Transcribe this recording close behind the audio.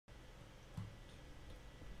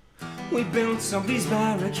We built up these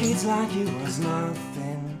barricades like it was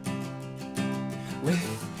nothing, with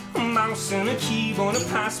a mouse and a keyboard, a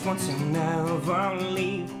passport to never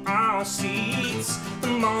leave our seats. The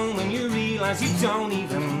moment you realize you don't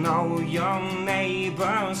even know your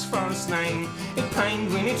neighbor's first name, it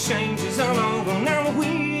pains when it changes all over. Now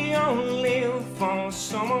we all live for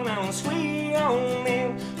someone else, we all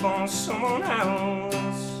live for someone else.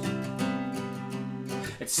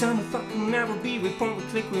 It's time to fucking never be with point we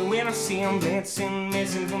click with when I see them blitzing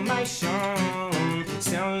misinformation,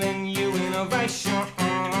 selling you innovation.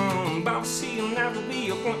 But I see you'll never be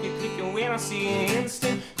a point you click when I see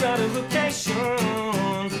instant gratification,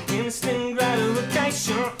 instant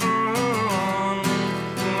gratification.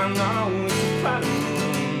 I know it's a part of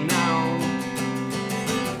me now,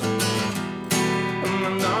 I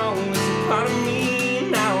know it's a part of me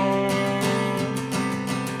now.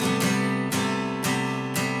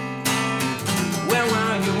 Where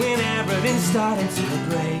were you when everything started to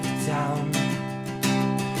break down?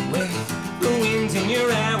 With the wind in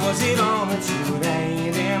your hair, was it all that you were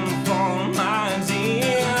waiting for, my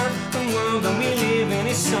dear? The world that we live in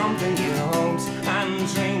is something you hoped and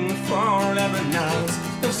dreamed for every night.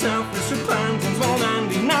 No selfless repentance won't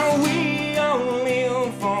end it. Now we all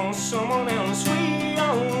live for someone else, we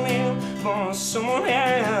all live for someone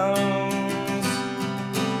else.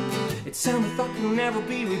 It's time to fucking never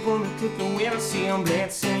be reborn. We click the wheel, see them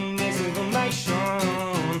blitzing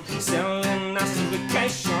misinformation, selling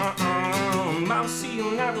justification. I'll see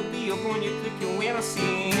you'll never be upon you click your wheel, I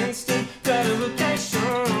see instant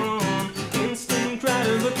gratification, instant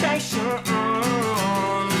gratification.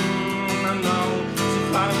 I know it's a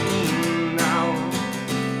part of me now,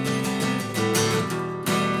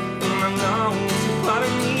 I know it's a part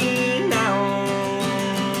of me now.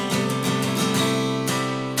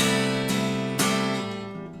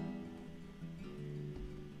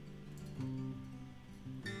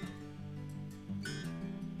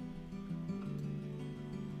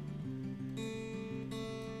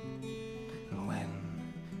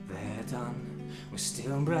 Done, we're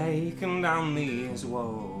still breaking down these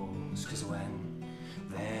walls, 'cause when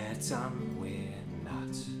they're done we're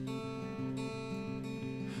not.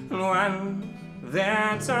 And when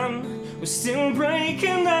they're done we're still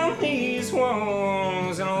breaking down these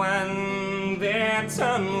walls, and when they're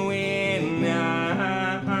done we're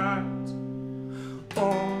not. Oh,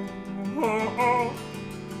 oh, oh,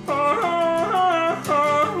 oh, oh,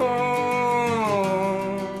 oh, oh.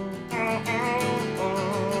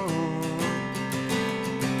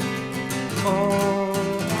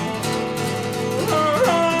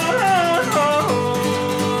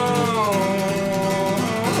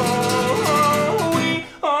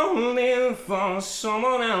 For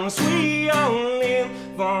someone else, we all live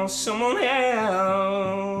for someone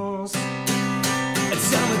else.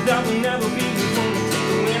 It's time that will never be before we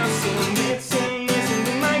take away our sin. It's in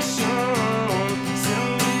misinformation,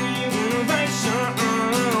 selling you innovation.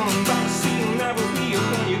 But I see you'll never be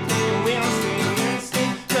upon you take away our sin.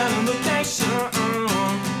 Instant gratification,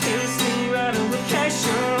 instant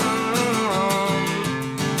gratification.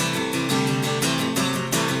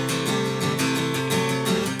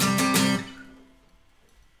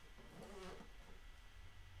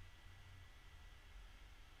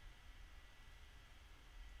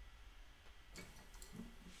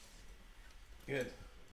 Good.